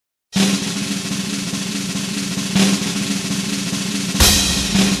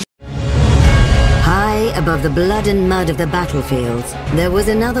above the blood and mud of the battlefields, there was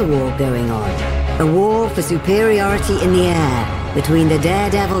another war going on. A war for superiority in the air between the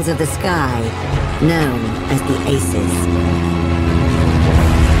daredevils of the sky, known as the Aces.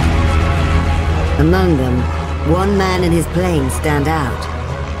 Among them, one man and his plane stand out.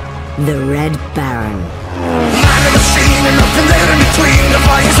 The Red Baron. Man in the machine and nothing there in between. The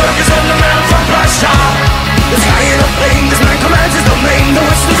flying circus and the man from Russia. The sky in a plane, this man commands his domain. The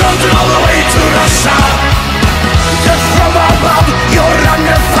western frontier all the way to Russia. Just from above, you're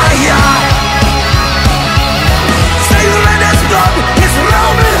under fire. Stay red as blood, it's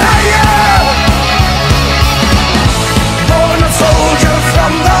roaming higher. Born a soldier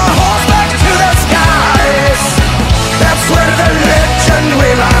from the horseback to the skies. That's where the legend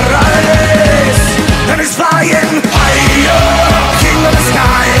will arise. And he's flying higher, king of the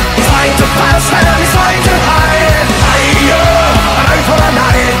sky. He's flying too fast and he's flying too high. Higher, an eye for an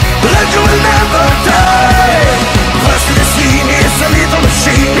eye. The legend will never die. First to the scene, he's a lethal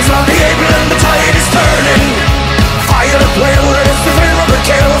machine. He's on the April and the tide is turning. Fire the whale, it's the thrill of the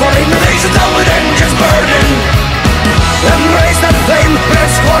kill. For innovation down with engines burning. Embrace that flame, red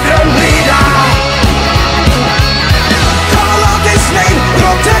squadron leader. Call out his name,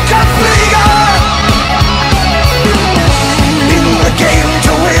 protect and fliega. In the game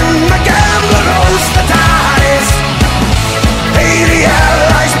to win, the gambler rolls the dice. 80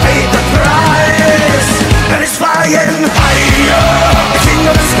 allies paid the price. And he's flying higher, the king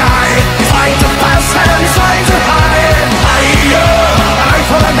of the sky. He's flying too fast and he's flying too high. Higher, an eye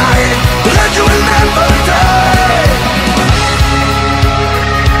for an eye. The legend will never die.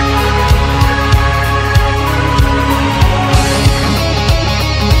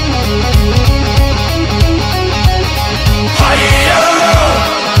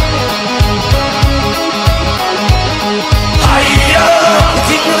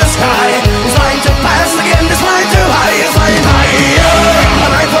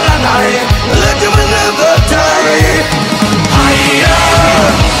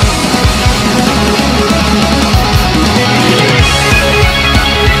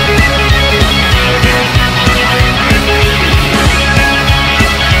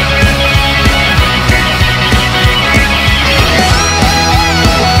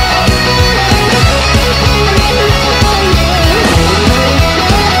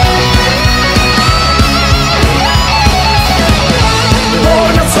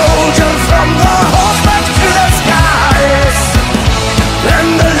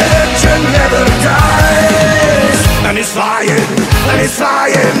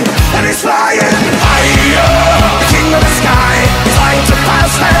 And he's flying higher, the king of the sky. He's flying too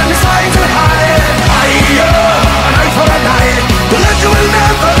fast and he's flying too high. Higher, an eye for an eye. The legend will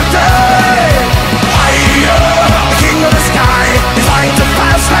never